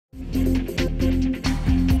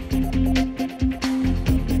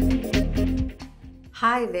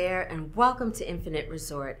Hi there, and welcome to Infinite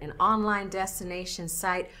Resort, an online destination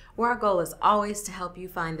site where our goal is always to help you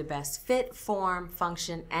find the best fit, form,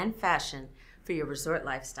 function, and fashion for your resort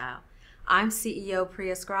lifestyle. I'm CEO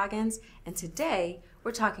Priya Scroggins, and today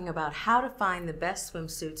we're talking about how to find the best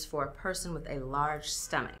swimsuits for a person with a large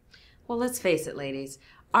stomach. Well, let's face it, ladies,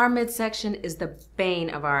 our midsection is the bane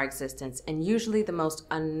of our existence and usually the most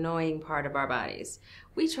annoying part of our bodies.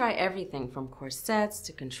 We try everything from corsets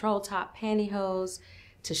to control top pantyhose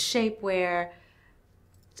to shapewear,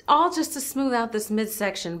 all just to smooth out this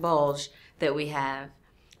midsection bulge that we have.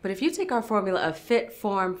 But if you take our formula of fit,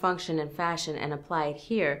 form, function, and fashion and apply it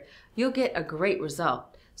here, you'll get a great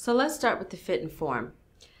result. So let's start with the fit and form.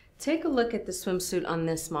 Take a look at the swimsuit on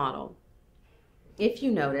this model. If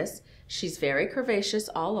you notice, she's very curvaceous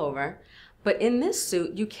all over, but in this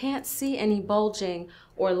suit you can't see any bulging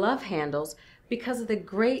or love handles because of the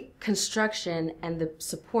great construction and the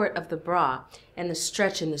support of the bra and the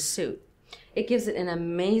stretch in the suit. It gives it an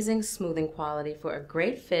amazing smoothing quality for a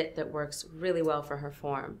great fit that works really well for her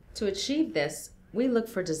form. To achieve this, we look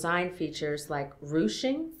for design features like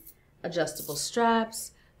ruching, adjustable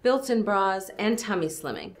straps, built-in bras, and tummy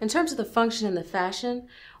slimming. In terms of the function and the fashion,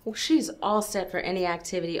 well, she's all set for any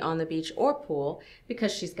activity on the beach or pool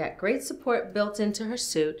because she's got great support built into her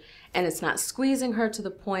suit and it's not squeezing her to the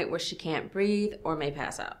point where she can't breathe or may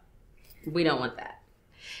pass out. We don't want that.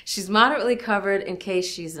 She's moderately covered in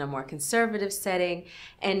case she's in a more conservative setting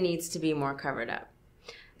and needs to be more covered up.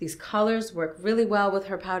 These colors work really well with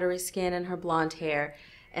her powdery skin and her blonde hair,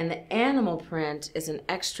 and the animal print is an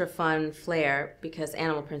extra fun flair because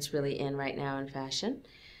animal print's really in right now in fashion.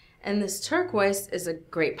 And this turquoise is a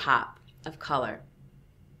great pop of color,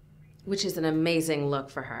 which is an amazing look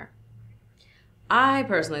for her. I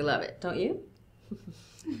personally love it, don't you?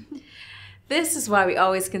 This is why we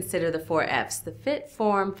always consider the 4 F's, the fit,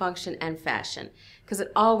 form, function, and fashion, because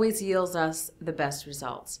it always yields us the best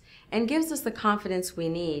results and gives us the confidence we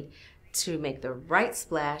need to make the right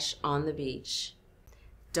splash on the beach.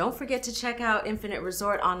 Don't forget to check out Infinite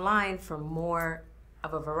Resort online for more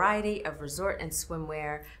of a variety of resort and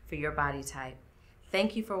swimwear for your body type.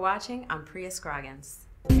 Thank you for watching. I'm Priya Scroggins.